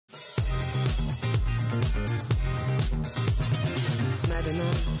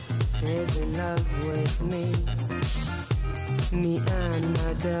in love with me. Me and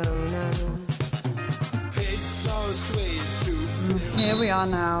Madonna. It's so sweet to... Here we are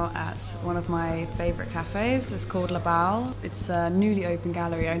now at one of my favourite cafes. It's called La Balle. It's a newly open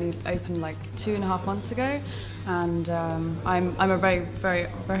gallery, only opened like 2.5 months ago. And I'm a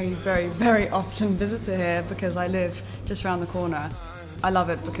very often visitor here because I live just around the corner. I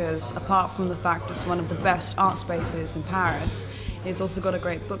love it because apart from the fact it's one of the best art spaces in Paris, it's also got a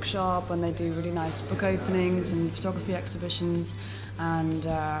great bookshop and they do really nice book openings and photography exhibitions, and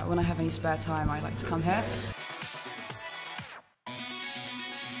when I have any spare time I like to come here.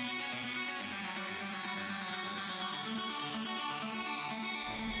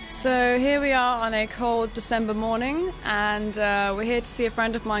 So here we are on a cold December morning, and we're here to see a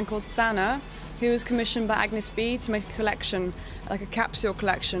friend of mine called Sana, who was commissioned by Agnes B to make a collection, like a capsule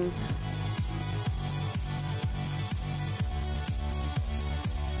collection.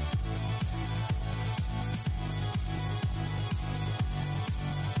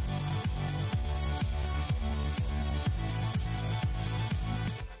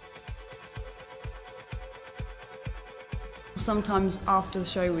 Sometimes after the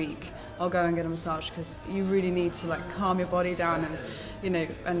show week, I'll go and get a massage because you really need to like calm your body down and, you know,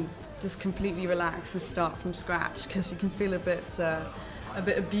 and just completely relax and start from scratch, because you can feel a bit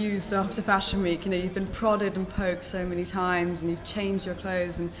abused after Fashion Week. You know, you've been prodded and poked so many times, and you've changed your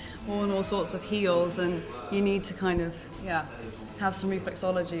clothes and worn all sorts of heels, and you need to kind of, yeah, have some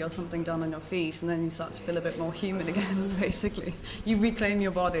reflexology or something done on your feet, and then you start to feel a bit more human again. Basically, you reclaim your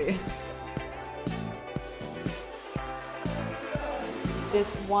body.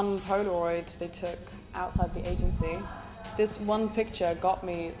 This one Polaroid they took outside the agency, this one picture got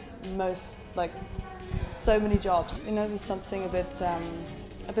me so many jobs. You know, there's something a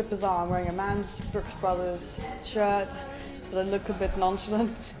bit bizarre. I'm wearing a man's Brooks Brothers shirt, but I look a bit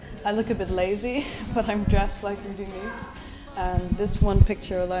nonchalant. I look a bit lazy, but I'm dressed like really neat. And this one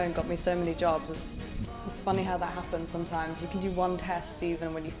picture alone got me so many jobs. It's funny how that happens sometimes. You can do one test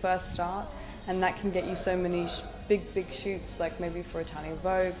even when you first start, and that can get you so many big shoots, like maybe for Italian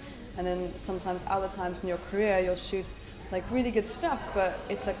Vogue, and then sometimes other times in your career you'll shoot like really good stuff, but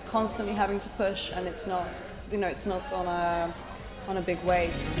it's like constantly having to push, and it's not, you know, it's not on a big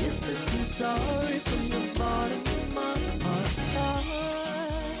wave.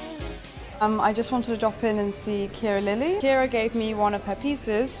 I just wanted to drop in and see Kira Lilly. Kira gave me one of her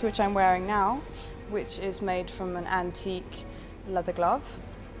pieces, which I'm wearing now, which is made from an antique leather glove,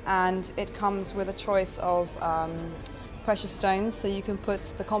 and it comes with a choice of precious stones, so you can put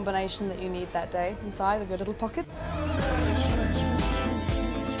the combination that you need that day inside of your little pocket.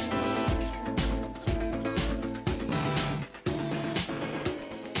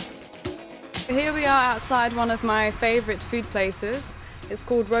 Here we are outside one of my favourite food places. It's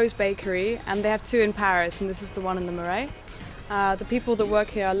called Rose Bakery, and they have two in Paris, and this is the one in the Marais. The people that work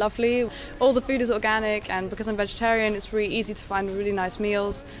here are lovely. All the food is organic, and because I'm vegetarian, it's really easy to find really nice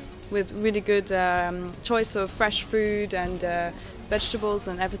meals with really good choice of fresh food and vegetables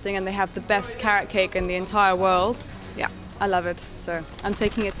and everything, and they have the best carrot cake in the entire world. Yeah, I love it. So I'm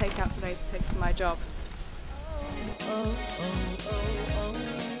taking a takeout today to take to my job.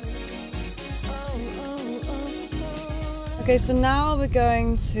 Okay, so now we're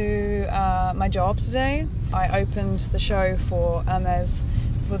going to my job today. I opened the show for Hermes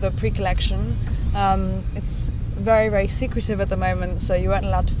for the pre-collection. It's very secretive at the moment, so you weren't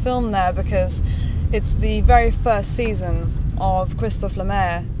allowed to film there because it's the very first season of Christophe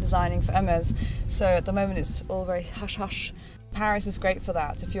Lemaire designing for Hermes. So at the moment it's all very hush-hush. Paris is great for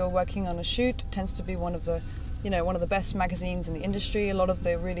that. If you're working on a shoot, it tends to be one of the best magazines in the industry. A lot of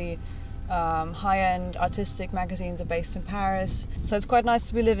the really high-end artistic magazines are based in Paris. So it's quite nice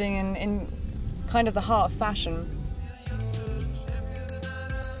to be living in kind of the heart of fashion.